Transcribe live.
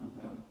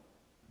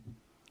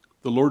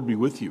The Lord be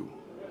with you.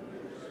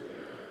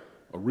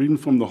 A reading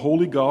from the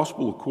Holy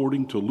Gospel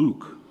according to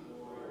Luke.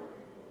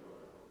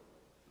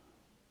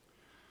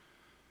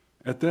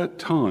 At that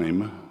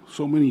time,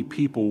 so many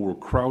people were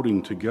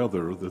crowding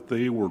together that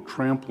they were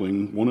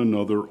trampling one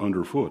another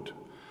underfoot.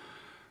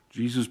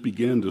 Jesus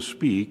began to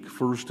speak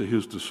first to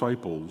his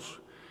disciples.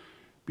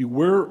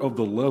 Beware of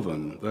the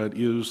leaven, that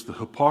is, the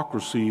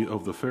hypocrisy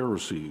of the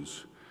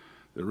Pharisees.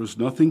 There is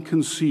nothing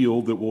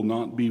concealed that will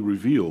not be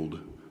revealed,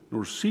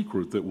 nor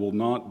secret that will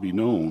not be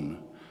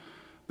known.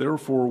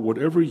 Therefore,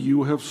 whatever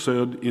you have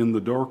said in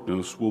the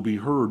darkness will be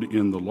heard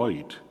in the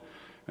light,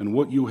 and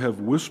what you have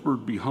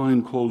whispered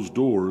behind closed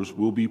doors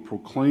will be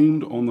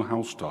proclaimed on the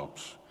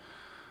housetops.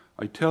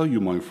 I tell you,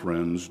 my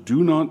friends,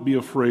 do not be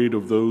afraid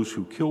of those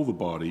who kill the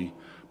body,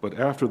 but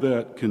after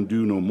that can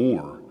do no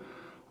more.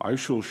 I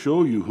shall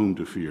show you whom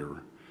to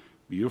fear.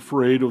 Be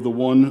afraid of the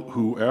one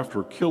who,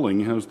 after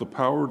killing, has the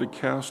power to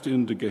cast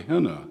into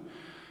Gehenna.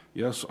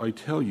 Yes, I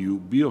tell you,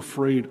 be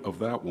afraid of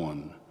that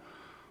one.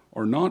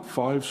 Are not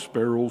 5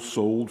 sparrows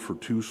sold for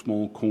 2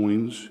 small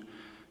coins?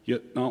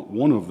 Yet not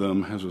one of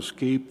them has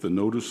escaped the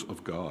notice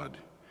of God.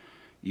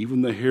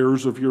 Even the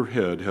hairs of your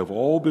head have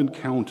all been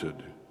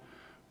counted.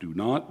 Do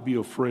not be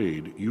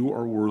afraid. You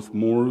are worth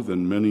more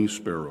than many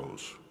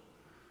sparrows.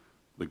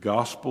 The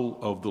Gospel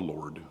of the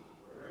Lord.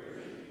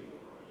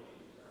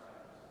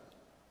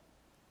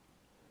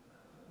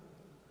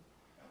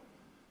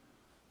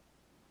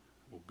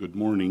 Well, good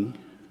morning.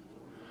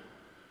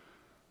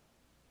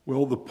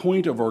 Well, the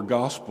point of our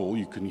gospel,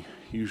 you can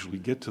usually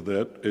get to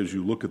that as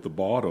you look at the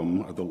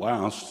bottom, at the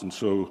last, and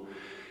so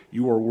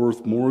you are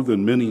worth more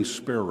than many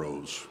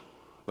sparrows.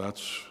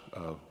 That's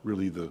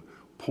really the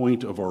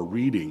point of our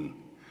reading.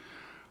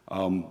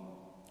 When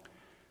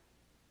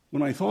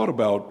I thought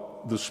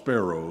about the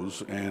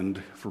sparrows, and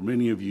for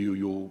many of you,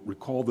 you'll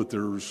recall that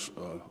there's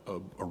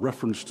a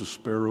reference to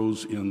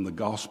sparrows in the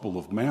Gospel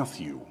of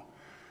Matthew.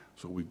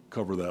 So we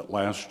covered that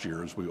last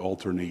year as we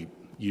alternate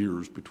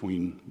years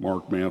between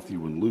Mark,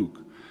 Matthew, and Luke.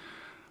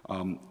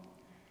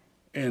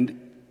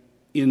 And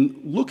in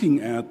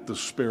looking at the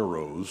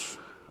sparrows,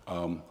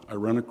 I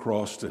ran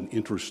across an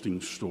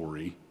interesting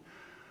story.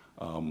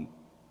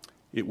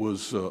 It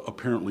was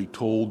apparently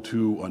told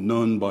to a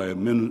nun by a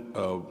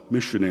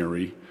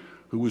missionary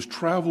who was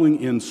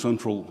traveling in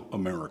Central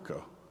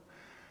America.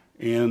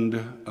 And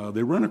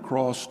they ran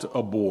across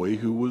a boy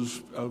who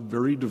was a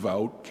very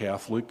devout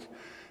Catholic,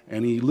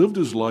 and he lived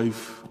his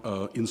life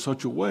in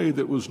such a way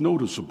that was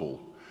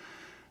noticeable.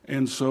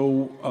 And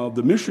so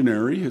the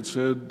missionary had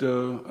said,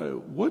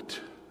 what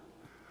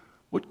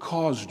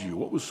caused you?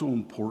 What was so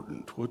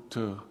important?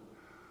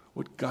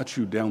 What got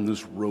you down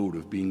this road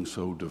of being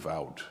so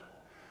devout?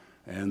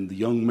 And the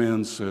young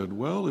man said,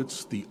 well,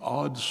 it's the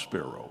odd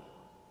sparrow.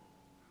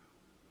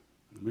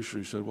 The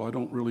missionary said, well, I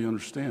don't really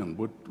understand.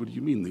 What do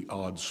you mean, the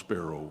odd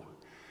sparrow?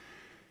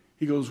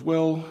 He goes,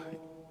 well,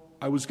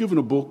 I was given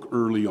a book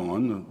early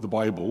on, the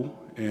Bible,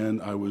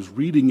 and I was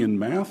reading in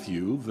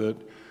Matthew that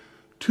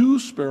 2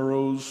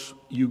 sparrows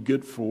you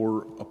get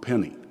for a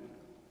penny.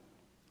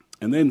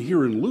 And then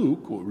here in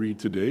Luke, what we read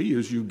today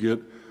is you get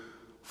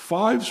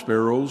 5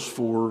 sparrows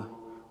for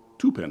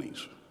 2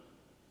 pennies.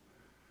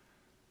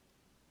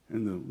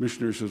 And the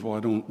missionary says, well,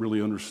 I don't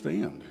really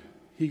understand.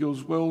 He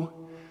goes, well,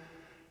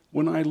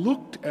 when I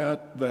looked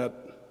at that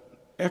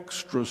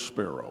extra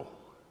sparrow,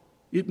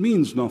 it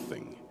means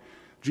nothing.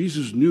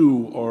 Jesus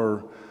knew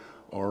our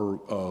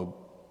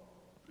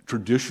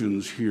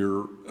traditions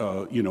here,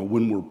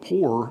 when we're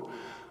poor,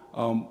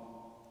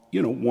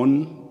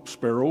 1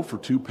 sparrow for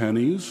 2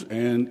 pennies,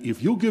 and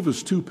if you'll give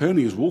us 2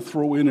 pennies, we'll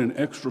throw in an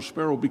extra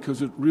sparrow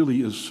because it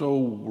really is so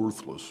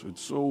worthless.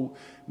 It's so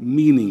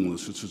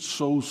meaningless. It's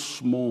so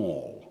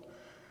small.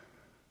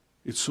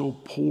 It's so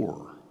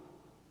poor.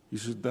 He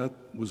said, that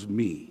was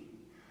me.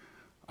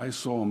 I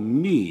saw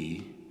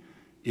me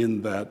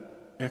in that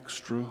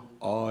extra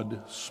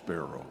odd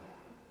sparrow.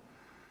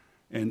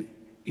 And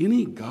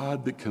any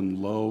God that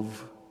can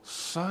love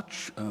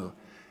such an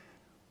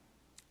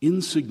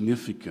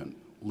insignificant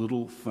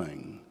little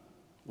thing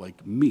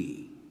like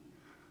me,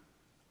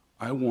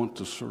 I want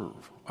to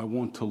serve. I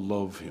want to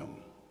love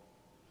him.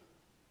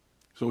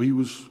 So he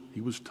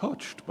was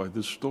touched by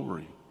this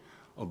story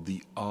of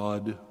the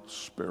odd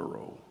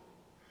sparrow.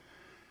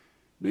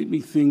 It made me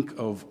think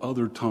of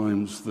other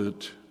times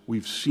that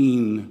we've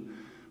seen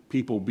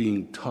people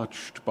being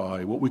touched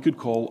by what we could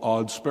call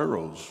odd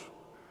sparrows.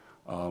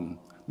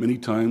 Many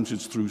times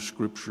it's through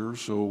Scripture.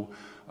 So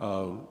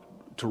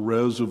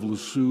Therese of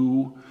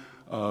Lisieux,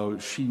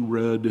 she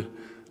read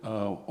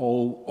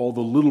all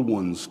the little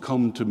ones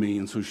come to me,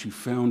 and so she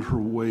found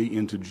her way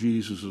into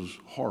Jesus'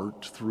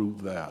 heart through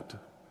that.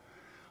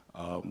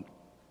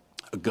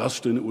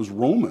 Augustine, it was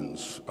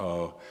Romans,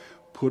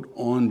 put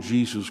on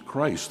Jesus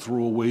Christ,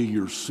 throw away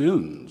your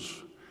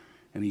sins.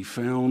 And he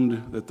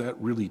found that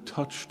really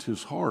touched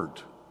his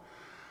heart.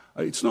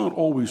 It's not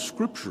always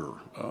Scripture.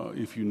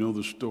 If you know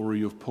the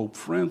story of Pope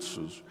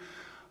Francis,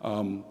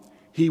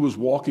 he was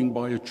walking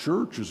by a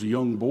church as a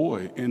young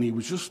boy, and he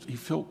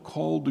felt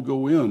called to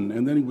go in,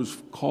 and then he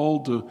was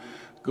called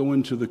go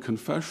into the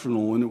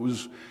confessional,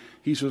 and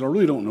he said, I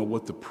really don't know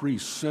what the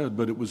priest said,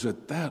 but it was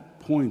at that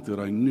point that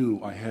I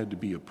knew I had to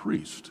be a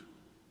priest.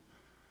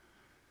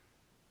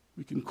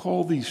 We can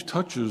call these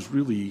touches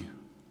really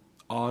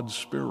odd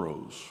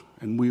sparrows,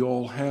 and we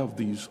all have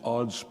these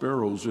odd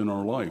sparrows in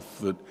our life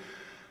that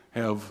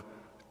have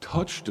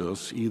touched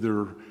us,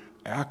 either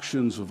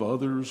actions of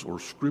others or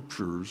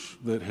scriptures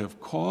that have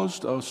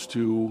caused us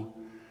to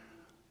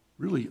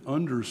really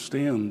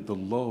understand the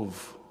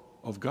love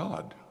of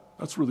God.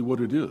 That's really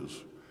what it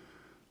is.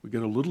 We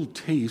get a little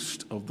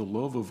taste of the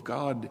love of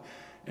God,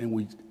 and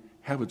we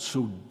have it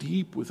so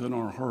deep within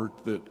our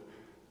heart that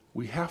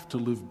we have to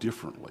live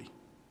differently.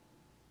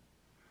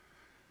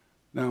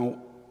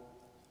 Now,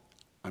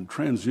 I'm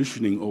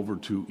transitioning over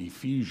to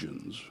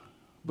Ephesians,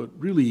 but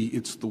really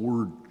it's the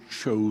word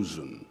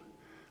chosen.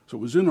 So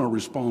it was in our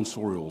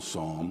responsorial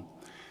psalm.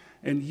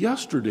 And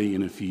yesterday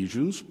in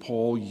Ephesians,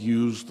 Paul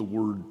used the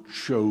word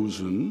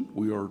chosen.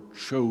 We are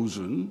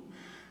chosen.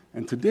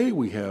 And today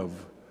we have,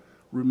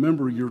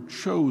 remember, you're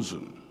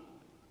chosen.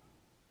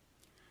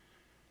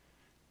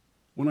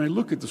 When I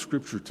look at the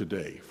scripture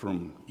today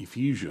from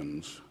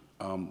Ephesians,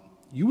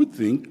 you would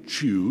think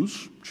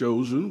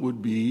chosen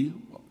would be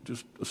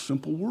just a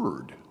simple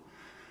word.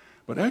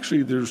 But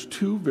actually, there's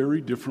two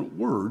very different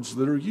words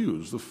that are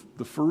used.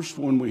 The first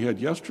one we had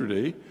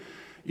yesterday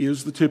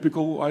is the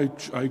typical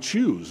I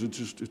choose.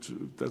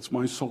 That's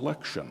my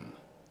selection.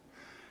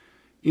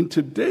 In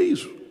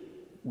today's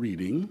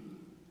reading,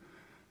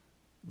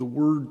 the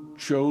word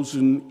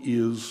chosen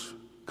is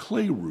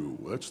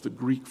klerou. That's the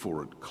Greek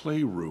for it,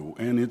 klerou.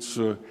 And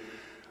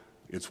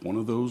it's one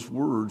of those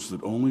words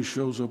that only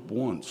shows up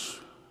once.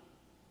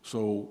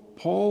 So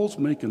Paul's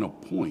making a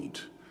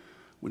point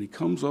when he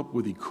comes up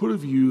with, he could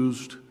have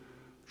used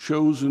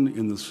chosen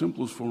in the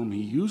simplest form.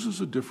 He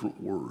uses a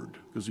different word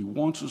because he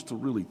wants us to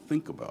really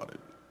think about it.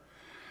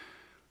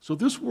 So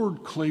this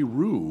word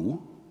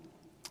klerou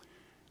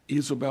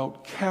is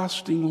about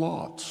casting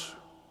lots.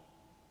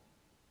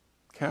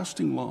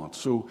 Casting lots.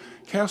 So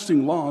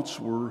casting lots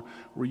where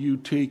you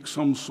take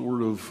some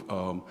sort of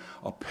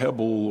a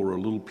pebble or a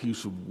little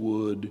piece of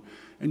wood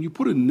and you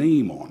put a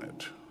name on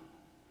it.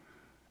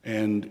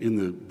 And in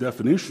the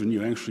definition,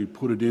 you actually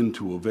put it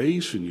into a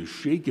vase and you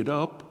shake it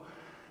up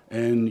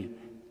and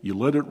you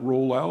let it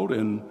roll out,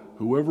 and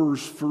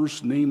whoever's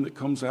first name that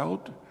comes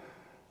out,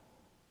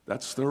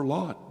 that's their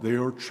lot. They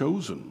are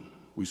chosen.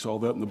 We saw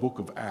that in the book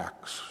of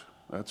Acts.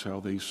 That's how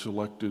they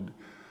selected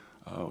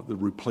the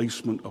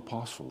replacement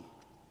apostle.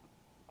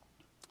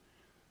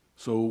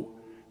 So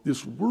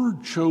this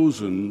word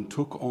chosen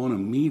took on a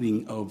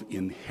meaning of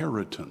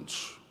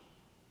inheritance.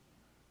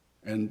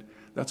 And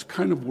that's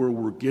kind of where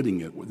we're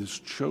getting it. What this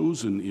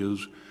chosen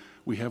is,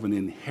 we have an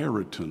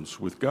inheritance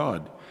with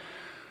God.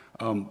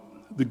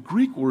 The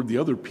Greek word, the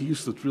other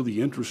piece that's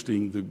really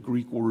interesting, the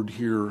Greek word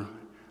here,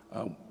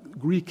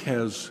 Greek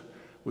has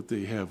what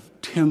they have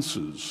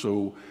tenses.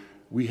 So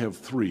we have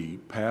three,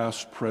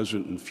 past,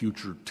 present, and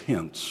future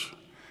tense.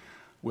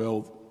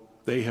 Well,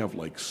 they have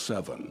like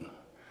seven.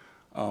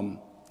 And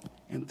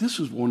this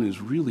one is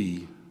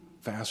really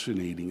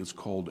fascinating. It's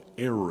called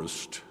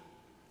aorist,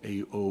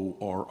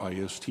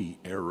 A-O-R-I-S-T,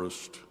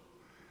 aorist.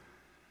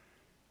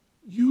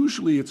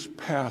 Usually it's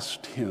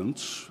past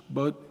tense,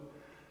 but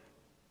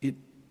it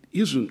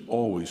isn't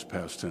always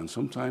past tense.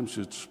 Sometimes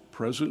it's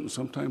present and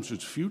sometimes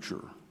it's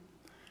future.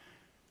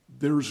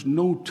 There's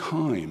no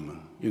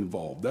time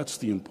involved. That's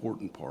the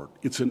important part.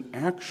 It's an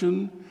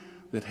action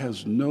that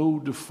has no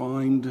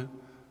defined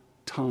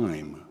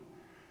time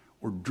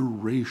or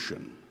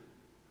duration.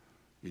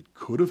 It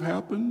could have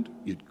happened,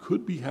 it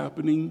could be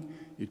happening,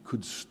 it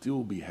could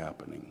still be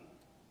happening.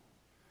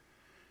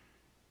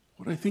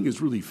 What I think is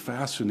really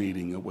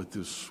fascinating with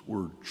this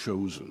word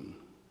chosen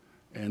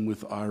and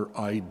with our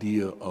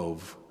idea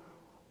of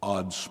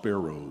odd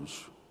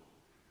sparrows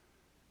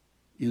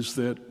is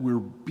that we're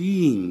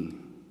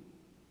being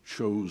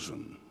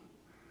chosen.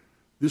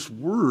 This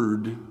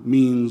word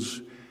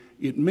means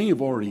it may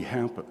have already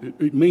happened,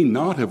 it may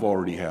not have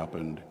already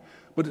happened,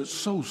 but it's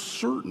so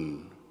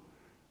certain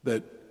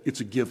that it's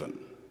a given.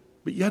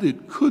 But yet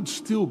it could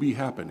still be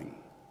happening.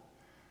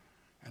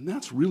 And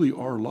that's really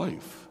our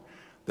life.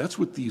 That's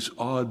what these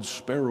odd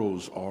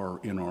sparrows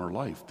are in our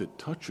life that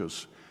touch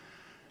us.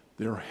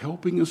 They're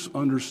helping us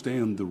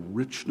understand the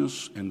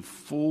richness and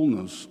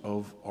fullness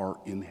of our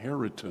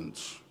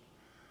inheritance,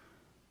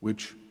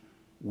 which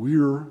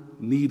we're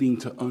needing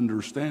to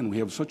understand. We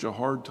have such a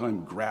hard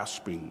time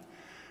grasping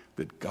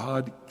that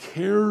God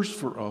cares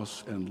for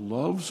us and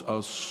loves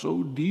us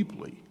so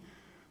deeply.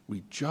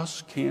 We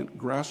just can't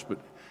grasp it.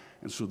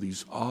 And so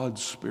these odd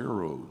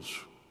sparrows,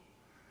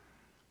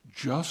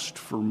 just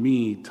for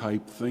me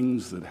type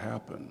things that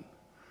happen,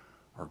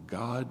 are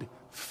God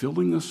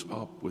filling us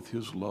up with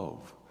his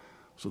love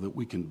so that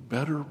we can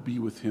better be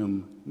with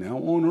him now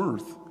on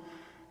earth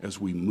as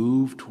we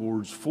move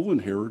towards full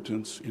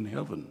inheritance in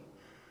heaven.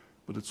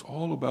 But it's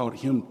all about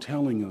him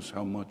telling us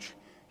how much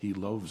he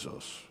loves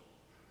us.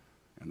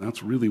 And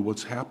that's really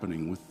what's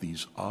happening with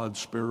these odd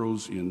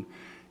sparrows in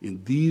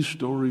these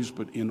stories,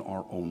 but in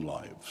our own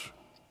lives.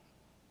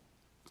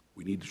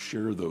 We need to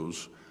share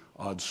those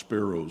odd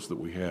sparrows that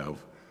we have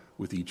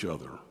with each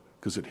other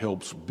because it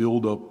helps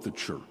build up the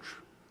church.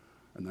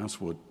 And that's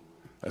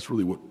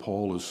really what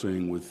Paul is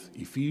saying with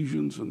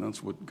Ephesians, and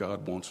that's what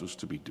God wants us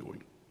to be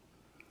doing.